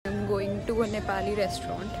went to a Nepali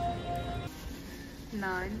restaurant.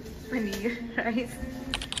 Naan, paneer, rice.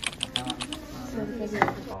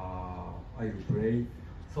 I will pray.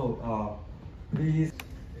 So, please,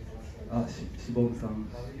 Shibom-san.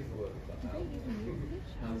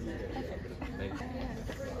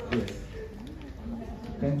 Yes.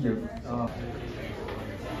 Thank you.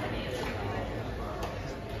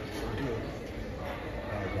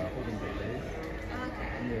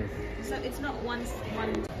 So it's not one.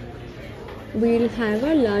 We'll have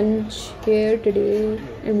a lunch here today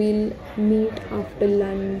and we'll meet after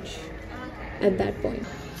lunch at that point.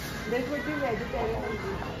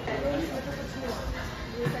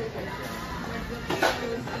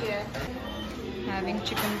 Having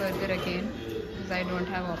chicken burger again because I don't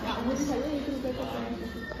have options.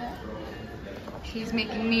 He's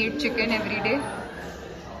making me eat chicken every day.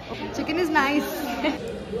 Chicken is nice.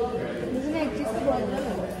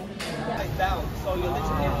 Down, so you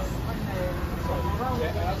literally.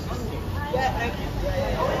 Yeah, thank you.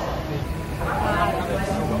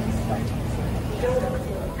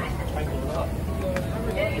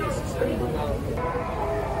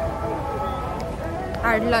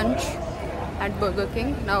 Had lunch at Burger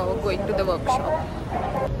King. Now going to the workshop.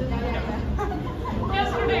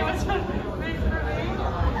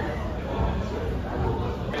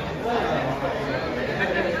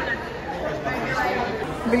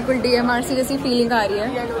 बिल्कुल DMRC जैसी feeling आ रही है.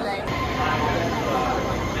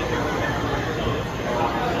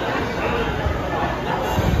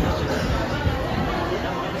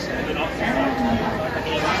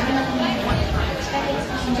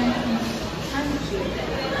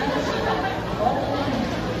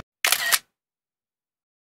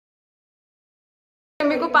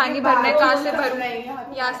 मेरे को पानी भरना है. कहाँ से भरूं?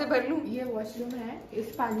 यहाँ से भर लूं? ये वॉशरूम है. इस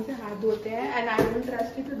पानी से हाथ धोते हैं. And I don't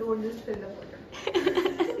trust you to don't just fill the water.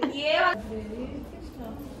 ये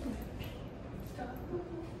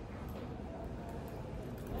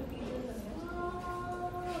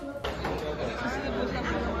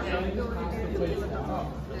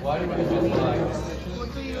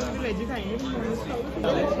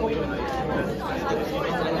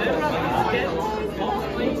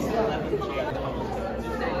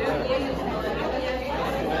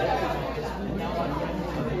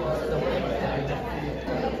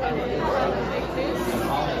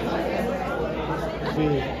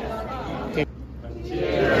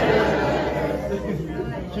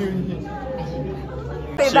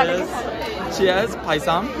Cheers,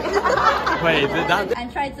 paisam. Wait, that.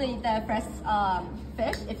 And try to eat the fresh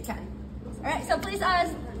fish if you can. Alright, so please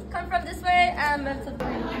come from this way and move to the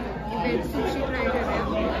Sushi try कर रहे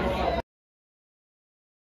हैं.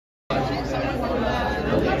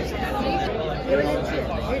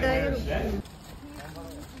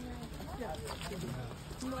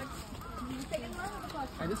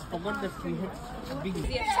 I just forgot that we had big.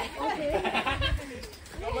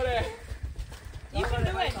 You can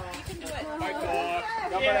do it. You can do it. My God.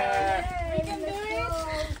 You can do it.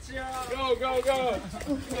 Go, go, go.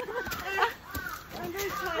 I'm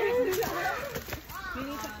very tired. You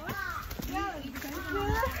need support? Yeah. Thank you.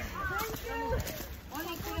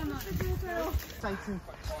 Sightseeing.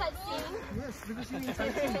 Sightseeing? Yes, because we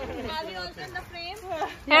sightseeing. Have you also in the frame?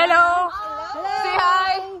 Hello. Say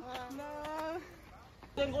hi.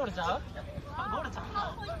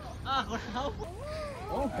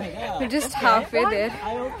 We're just halfway there.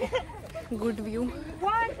 Good view.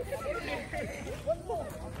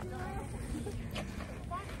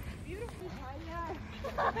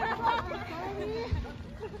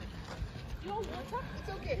 It's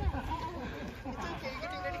okay. You're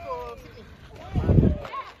getting ready for fitting.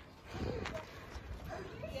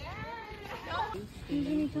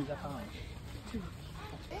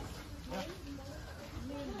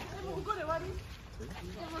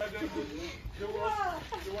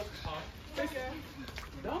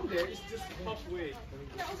 Down there is just halfway.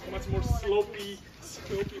 It's much more slopey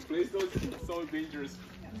place. Though it's so dangerous.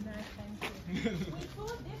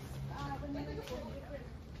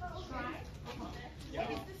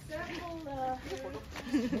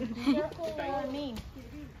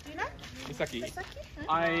 Misaki.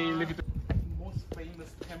 I live in the most famous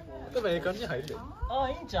temple. 多分ええ感じに入るで。ああ、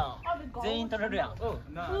いいんちゃう。全員取れるやん。う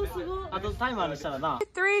ん。あとタイマーにしたらな。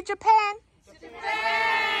3 Japan.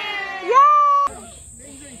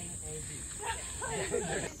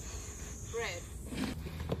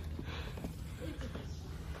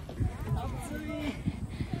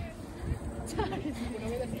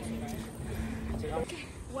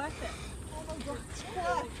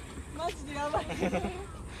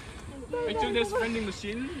 Actually, there's vending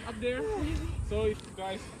machine up there. So if you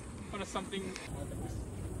guys want something.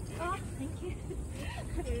 Oh, thank you.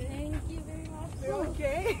 Thank you.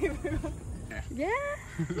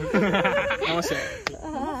 Namaste.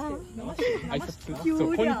 So,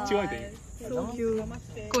 konnichiwa de. So cute.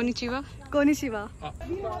 Konnichiwa. Konnichiwa.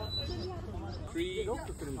 3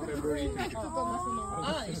 February.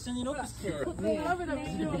 あ、一緒にロックしてよ。 It's the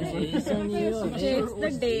date. 一緒にいよ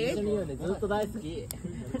うね。ずっと大好き。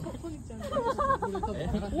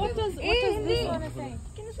 What does this want to say?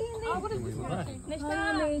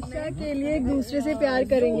 निष्ठा के लिए एक दूसरे से प्यार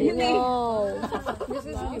करेंगे.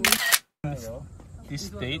 This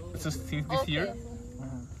date, so since this year.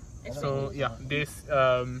 So yeah, this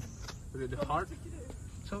the heart.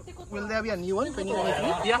 So, will there be a new one in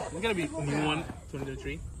 2023? Yeah, it's gonna be a new one,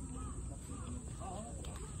 2023.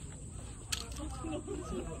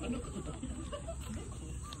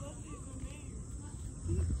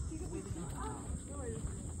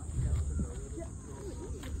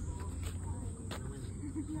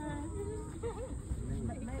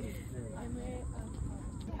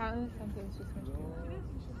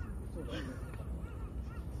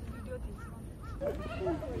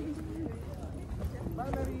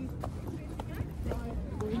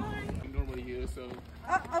 Normally here, so.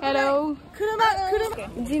 Hello.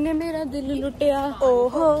 जिने मेरा दिल लुटिया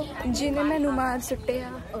ओहो जिने मैनू मार सुटिया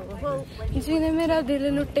ओहो जिने मेरा दिल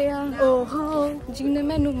लुटिया ओहो जिने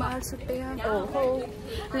मैनू मार सुटिया ओहो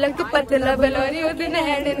लग पतला बलोरी ओदे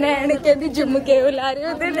नैन नैन कहदी जुम के उलारे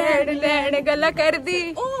ओदे नैन नैन गल्ला करदी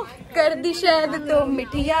शायद तो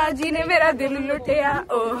मिठिया जिने मेरा दिल लुटिया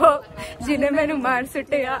ओहो जिने मैनू मार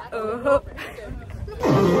सुटिया ओहो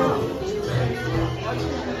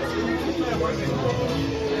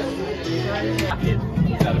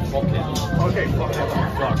Okay, fuck it.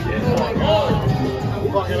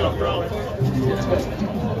 Fuck it up, bro.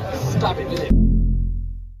 Stop it.